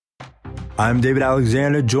I'm David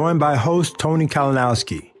Alexander, joined by host Tony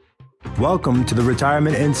Kalinowski. Welcome to the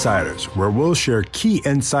Retirement Insiders, where we'll share key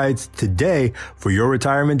insights today for your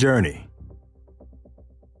retirement journey.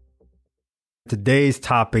 Today's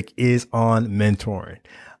topic is on mentoring.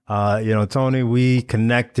 Tony, we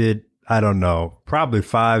connected, I don't know, probably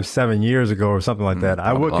 5-7 years ago or something like that.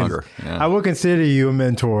 I would consider you a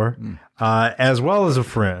mentor, as well as a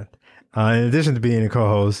friend, in addition to being a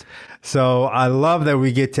co-host. So I love that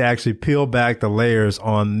we get to actually peel back the layers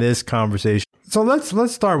on this conversation. So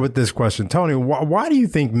let's start with this question. Tony, why do you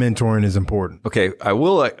think mentoring is important? Okay, I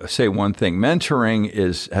will say one thing. Mentoring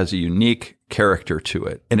has a unique character to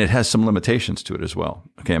it, and it has some limitations to it as well.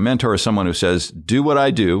 Okay, a mentor is someone who says, do what I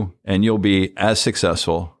do, and you'll be as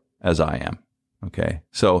successful as I am. Okay,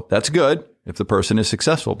 so that's good if the person is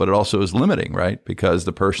successful, but it also is limiting, right? Because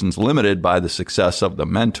the person's limited by the success of the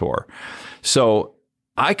mentor. So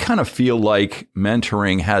I kind of feel like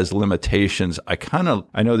mentoring has limitations. I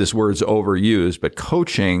know this word's overused, but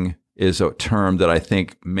coaching is a term that I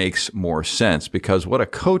think makes more sense, because what a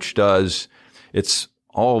coach does, it's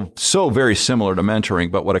all so very similar to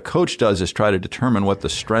mentoring, but what a coach does is try to determine what the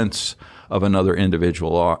strengths of another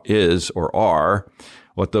individual are,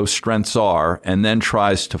 what those strengths are, and then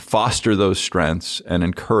tries to foster those strengths and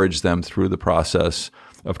encourage them through the process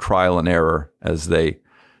of trial and error as they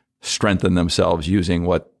strengthen themselves using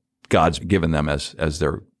what God's given them as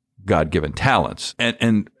their God-given talents.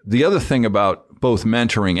 And the other thing about both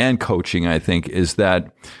mentoring and coaching, I think, is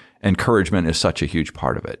that encouragement is such a huge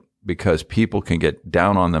part of it, because people can get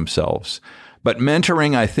down on themselves. But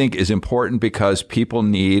mentoring, I think, is important because people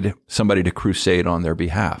need somebody to crusade on their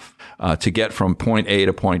behalf. To get from point A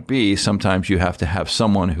to point B, sometimes you have to have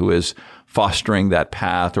someone who is fostering that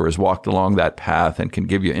path or has walked along that path and can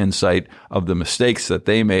give you insight of the mistakes that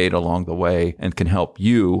they made along the way and can help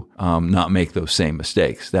you not make those same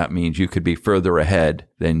mistakes. That means you could be further ahead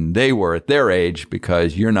than they were at their age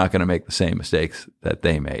because you're not going to make the same mistakes that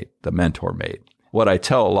they made, the mentor made. What I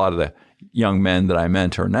tell a lot of the young men that I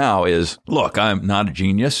mentor now is, look, I'm not a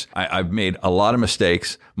genius. I've made a lot of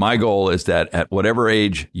mistakes. My goal is that at whatever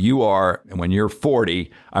age you are, and when you're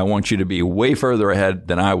 40, I want you to be way further ahead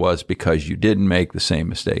than I was because you didn't make the same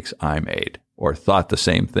mistakes I made, or thought the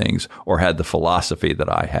same things, or had the philosophy that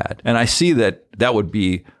I had. And I see that would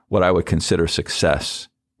be what I would consider success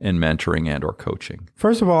in mentoring and or coaching.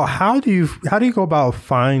 First of all, how do you go about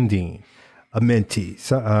finding a mentee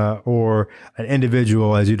or an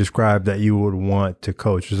individual, as you described, that you would want to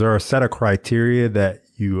coach? Is there a set of criteria that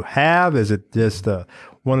you have? Is it just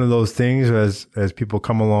one of those things as people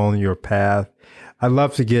come along your path? I'd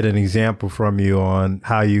love to get an example from you on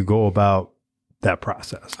how you go about that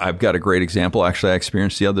process. I've got a great example. Actually, I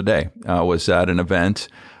experienced the other day. I was at an event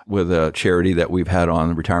with a charity that we've had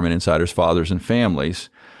on, Retirement Insiders, Fathers and Families.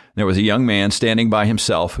 There was a young man standing by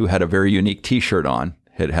himself who had a very unique T-shirt on.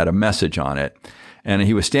 It had a message on it. And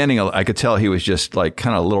he was standing, I could tell he was just like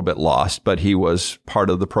kind of a little bit lost, but he was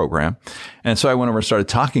part of the program. And so I went over and started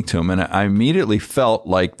talking to him, and I immediately felt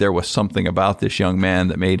like there was something about this young man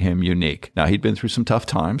that made him unique. Now, he'd been through some tough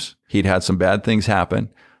times. He'd had some bad things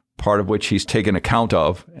happen, part of which he's taken account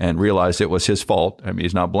of and realized it was his fault. I mean,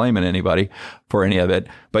 he's not blaming anybody for any of it,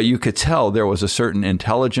 but you could tell there was a certain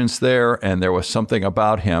intelligence there, and there was something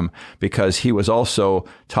about him because he was also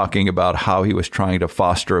talking about how he was trying to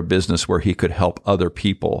foster a business where he could help other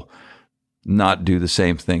people not do the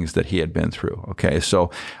same things that he had been through. Okay.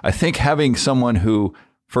 So I think having someone who,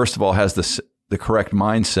 first of all, has the correct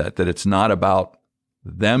mindset, that it's not about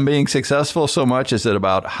them being successful so much as it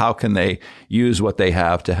about how can they use what they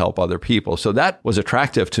have to help other people. So that was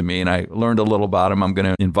attractive to me, and I learned a little about him. I'm going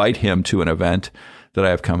to invite him to an event that I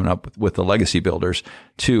have coming up with the Legacy Builders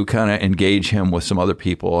to kind of engage him with some other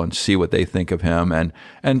people and see what they think of him.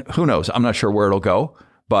 And who knows, I'm not sure where it'll go,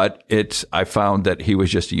 but I found that he was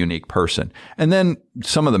just a unique person. And then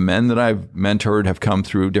some of the men that I've mentored have come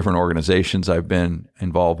through different organizations I've been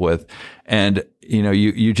involved with. And,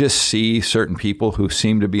 you just see certain people who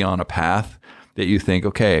seem to be on a path that you think,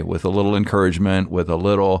 okay, with a little encouragement, with a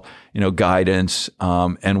little, guidance,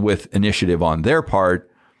 and with initiative on their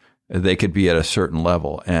part, they could be at a certain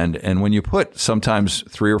level. And when you put sometimes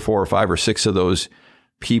 3 or 4 or 5 or 6 of those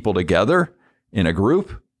people together in a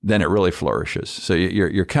group, then it really flourishes. So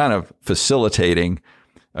you're kind of facilitating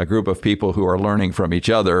a group of people who are learning from each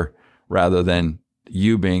other rather than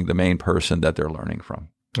you being the main person that they're learning from.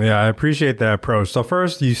 Yeah, I appreciate that approach. So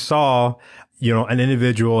first you saw, an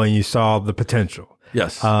individual and you saw the potential.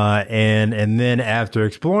 Yes. And then after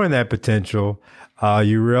exploring that potential,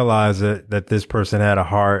 you realize that this person had a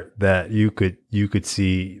heart that you could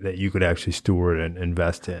see that you could actually steward and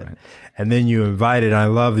invest in. Right. And then you invite it. I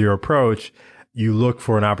love your approach. You look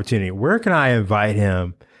for an opportunity. Where can I invite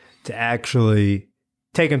him to actually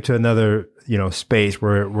take him to another, space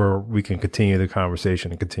where we can continue the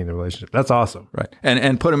conversation and continue the relationship? That's awesome. Right.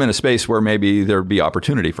 And put him in a space where maybe there'd be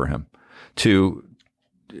opportunity for him to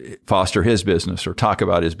foster his business or talk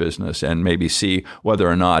about his business and maybe see whether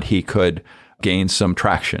or not he could gain some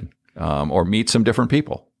traction or meet some different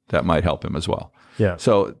people that might help him as well. Yeah.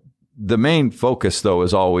 So the main focus, though,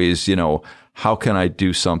 is always, how can I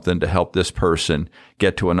do something to help this person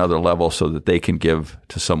get to another level so that they can give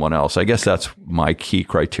to someone else? I guess that's my key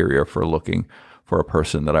criteria for looking for a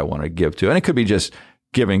person that I want to give to. And it could be just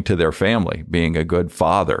giving to their family, being a good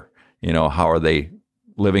father. How are they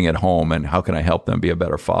living at home and how can I help them be a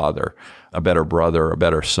better father, a better brother, a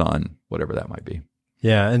better son, whatever that might be.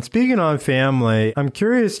 Yeah. And speaking on family, I'm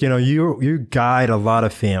curious, you guide a lot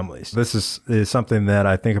of families. This is something that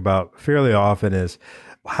I think about fairly often is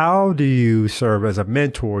how do you serve as a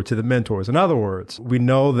mentor to the mentors? In other words, we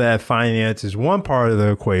know that finance is one part of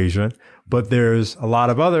the equation, but there's a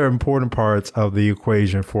lot of other important parts of the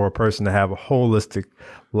equation for a person to have a holistic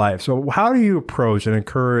life. So how do you approach and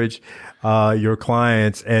encourage your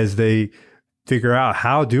clients as they figure out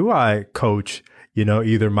how do I coach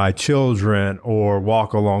either my children or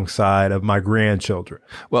walk alongside of my grandchildren?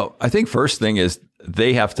 Well, I think first thing is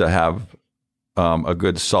they have to have a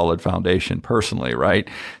good, solid foundation personally, right?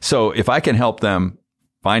 So if I can help them,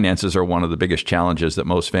 finances are one of the biggest challenges that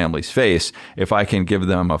most families face. If I can give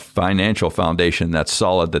them a financial foundation that's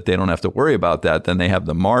solid, that they don't have to worry about that, then they have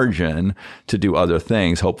the margin to do other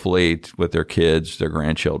things, hopefully with their kids, their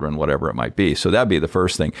grandchildren, whatever it might be. So that'd be the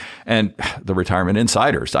first thing. And the retirement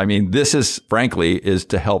insiders. I mean, this is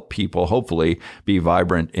to help people hopefully be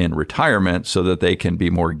vibrant in retirement so that they can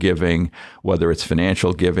be more giving, whether it's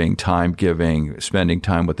financial giving, time giving, spending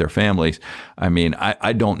time with their families. I mean,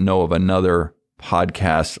 I don't know of another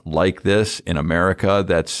podcast like this in America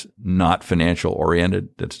that's not financial oriented,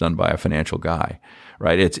 that's done by a financial guy,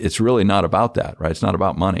 right? It's really not about that, right? It's not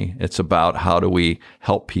about money. It's about how do we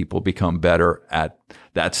help people become better at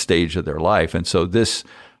that stage of their life. And so this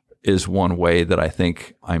is one way that I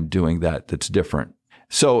think I'm doing that's different.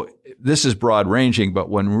 So this is broad ranging, but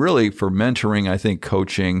when really for mentoring, I think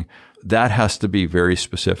coaching, that has to be very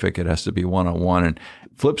specific. It has to be one-on-one. And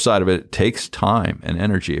flip side of it takes time and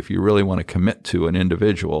energy. If you really want to commit to an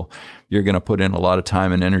individual, you're going to put in a lot of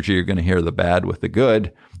time and energy. You're going to hear the bad with the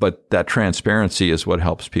good, but that transparency is what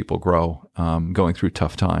helps people grow, going through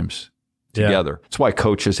tough times together. Yeah. That's why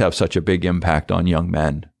coaches have such a big impact on young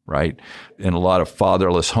men, right? In a lot of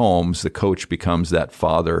fatherless homes, the coach becomes that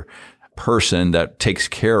father person that takes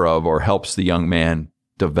care of or helps the young man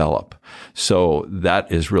develop. So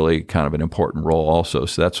that is really kind of an important role also.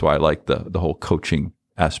 So that's why I like the whole coaching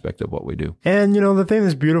aspect of what we do. And, the thing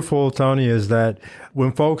that's beautiful, Tony, is that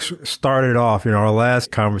when folks started off, our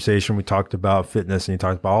last conversation, we talked about fitness and you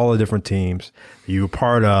talked about all the different teams you were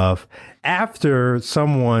part of. After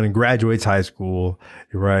someone graduates high school,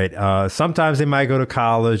 right, sometimes they might go to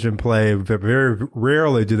college and play, but very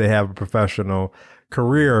rarely do they have a professional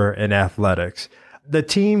career in athletics. The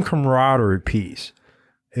team camaraderie piece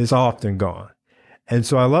is often gone. And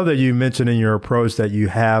so I love that you mentioned in your approach that you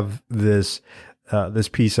have this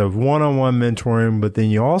piece of one-on-one mentoring, but then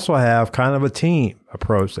you also have kind of a team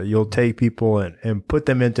approach that you'll take people and put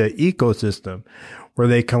them into an ecosystem where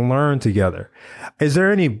they can learn together. Is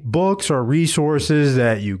there any books or resources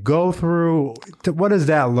that you go through? What does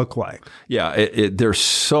that look like? Yeah, there's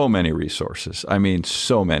so many resources. I mean,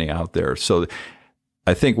 so many out there. So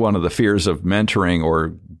I think one of the fears of mentoring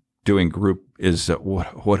or doing group is that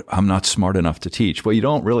what I'm not smart enough to teach. Well, you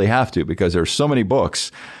don't really have to, because there's so many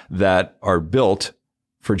books that are built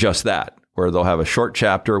for just that, where they'll have a short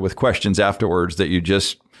chapter with questions afterwards that you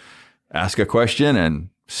just ask a question and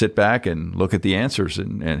sit back and look at the answers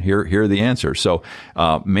and hear the answers. So,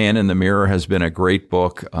 Man in the Mirror has been a great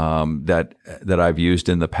book, that I've used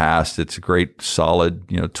in the past. It's a great, solid,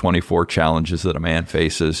 24 challenges that a man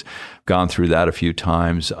faces. Gone through that a few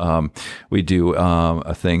times. We do,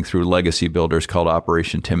 a thing through Legacy Builders called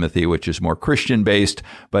Operation Timothy, which is more Christian based,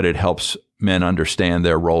 but it helps men understand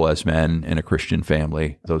their role as men in a Christian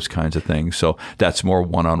family, those kinds of things. So that's more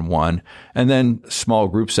one-on-one. And then small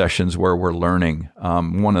group sessions where we're learning.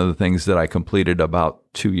 One of the things that I completed about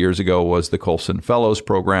 2 years ago was the Colson Fellows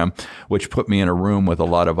program, which put me in a room with a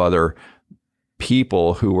lot of other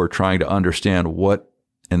people who were trying to understand what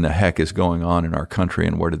in the heck is going on in our country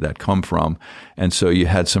and where did that come from. And so you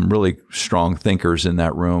had some really strong thinkers in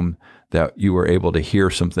that room that you were able to hear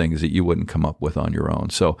some things that you wouldn't come up with on your own.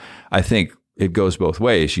 So I think it goes both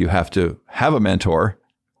ways. You have to have a mentor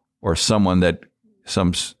or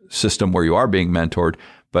some system where you are being mentored,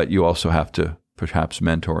 but you also have to perhaps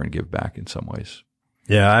mentor and give back in some ways.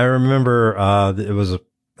 Yeah, I remember it was,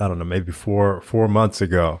 I don't know, maybe four months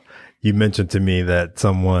ago, you mentioned to me that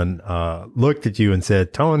someone looked at you and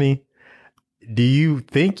said, Tony, do you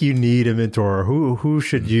think you need a mentor? Who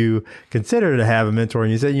should you consider to have a mentor?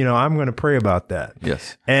 And you said, I'm going to pray about that.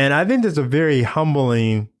 Yes. And I think that's a very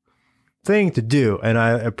humbling thing to do. And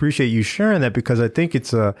I appreciate you sharing that, because I think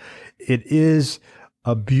it is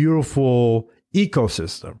a beautiful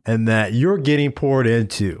ecosystem, and that you're getting poured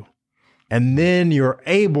into. And then you're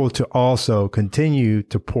able to also continue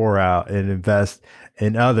to pour out and invest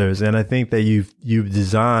in others. And I think that you've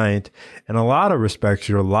designed, in a lot of respects,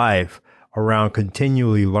 your life around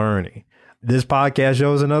continually learning. This podcast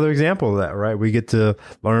shows another example of that, right? We get to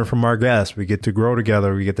learn from our guests. We get to grow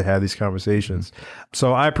together. We get to have these conversations.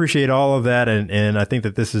 So I appreciate all of that. And I think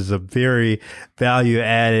that this is a very value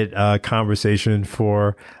added conversation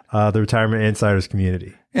for the Retirement Insiders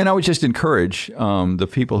community. And I would just encourage the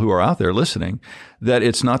people who are out there listening that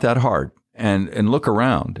it's not that hard. And look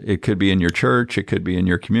around. It could be in your church. It could be in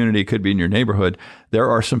your community. It could be in your neighborhood. There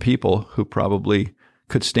are some people who probably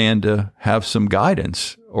could stand to have some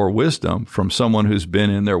guidance or wisdom from someone who's been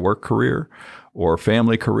in their work career or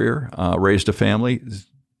family career, raised a family.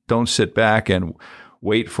 Don't sit back and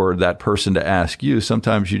wait for that person to ask you.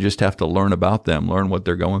 Sometimes you just have to learn about them, learn what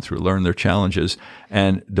they're going through, learn their challenges,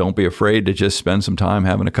 and don't be afraid to just spend some time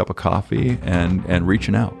having a cup of coffee and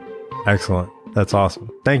reaching out. Excellent. That's awesome.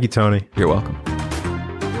 Thank you, Tony. You're welcome.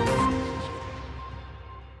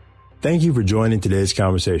 Thank you for joining today's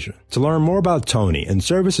conversation. To learn more about Tony and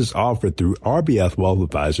services offered through RBF Wealth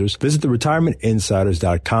Advisors, visit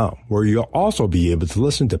theretirementinsiders.com, where you'll also be able to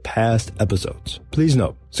listen to past episodes. Please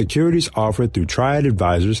note, securities offered through Triad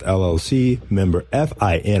Advisors, LLC, member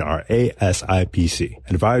FINRA SIPC.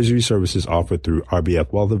 Advisory services offered through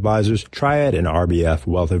RBF Wealth Advisors, Triad and RBF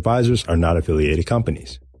Wealth Advisors are not affiliated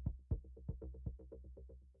companies.